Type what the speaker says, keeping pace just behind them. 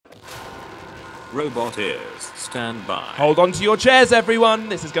Robot ears, stand by. Hold on to your chairs, everyone.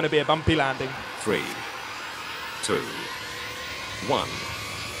 This is going to be a bumpy landing. 3, 2, 1.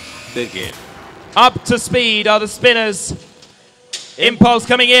 Begin. Up to speed are the spinners. Impulse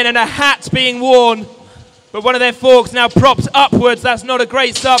coming in and a hat being worn. But one of their forks now propped upwards. That's not a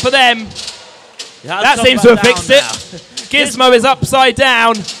great start for them. That seems to have fixed it. Gizmo is upside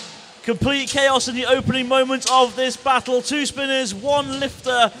down. Complete chaos in the opening moments of this battle. 2 spinners, 1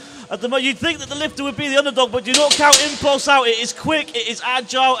 lifter. At the moment, you'd think that the lifter would be the underdog, but do not count Impulse out. It is quick, it is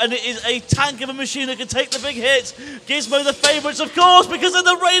agile, and it is a tank of a machine that can take the big hits. Gizmo the favourites, of course, because they're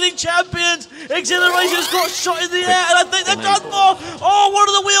the reigning champions. Exhilarator's got shot in the air, and I think they're done for. Oh, one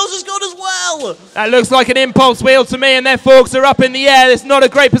of the wheels has gone as well. That looks like an Impulse wheel to me, and their forks are up in the air. It's not a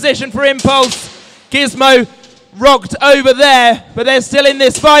great position for Impulse. Gizmo rocked over there, but they're still in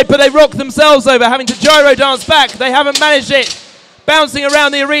this fight, but they rock themselves over, having to gyro dance back. They haven't managed it. Bouncing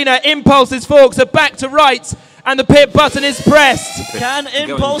around the arena, Impulse's forks are back to right, and the pit button is pressed. Can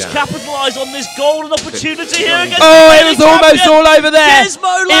Impulse capitalise on this golden opportunity here against Oh, the it was champion? almost all over there.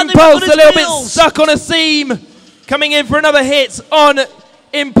 Gizmo Impulse a little bit wheels. stuck on a seam. Coming in for another hit on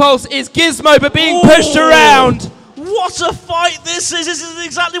Impulse is Gizmo, but being pushed around. What a fight this is! This is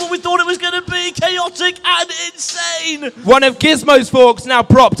exactly what we thought it was going to be. Chaotic and insane. One of Gizmo's forks now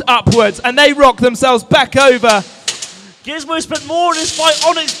propped upwards, and they rock themselves back over. Gizmo spent more in this fight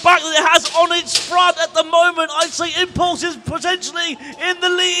on its back than it has on its front at the moment. I'd say Impulse is potentially in the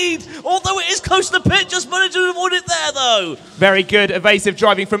lead, although it is close to the pit. Just managed to avoid it there, though. Very good evasive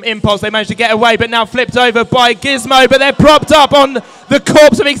driving from Impulse. They managed to get away, but now flipped over by Gizmo, but they're propped up on the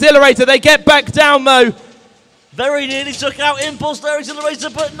corpse of Exhilarator. They get back down, though. Very nearly took out Impulse there,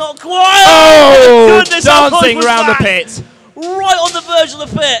 Exhilarator, but not quite. Oh, goodness, dancing around the pit. Right on the verge of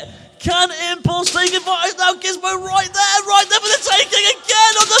the pit. Can Impulse take advantage now? Gizmo right there for the taking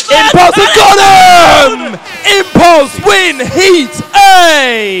again on the back. Impulse have got him! Impulse win Heat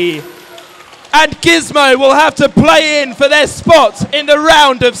A! And Gizmo will have to play in for their spot in the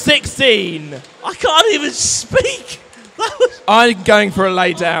round of 16. I can't even speak. I'm going for a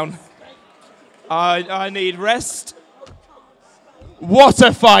lay down. I need rest. What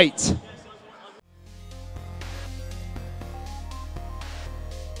a fight.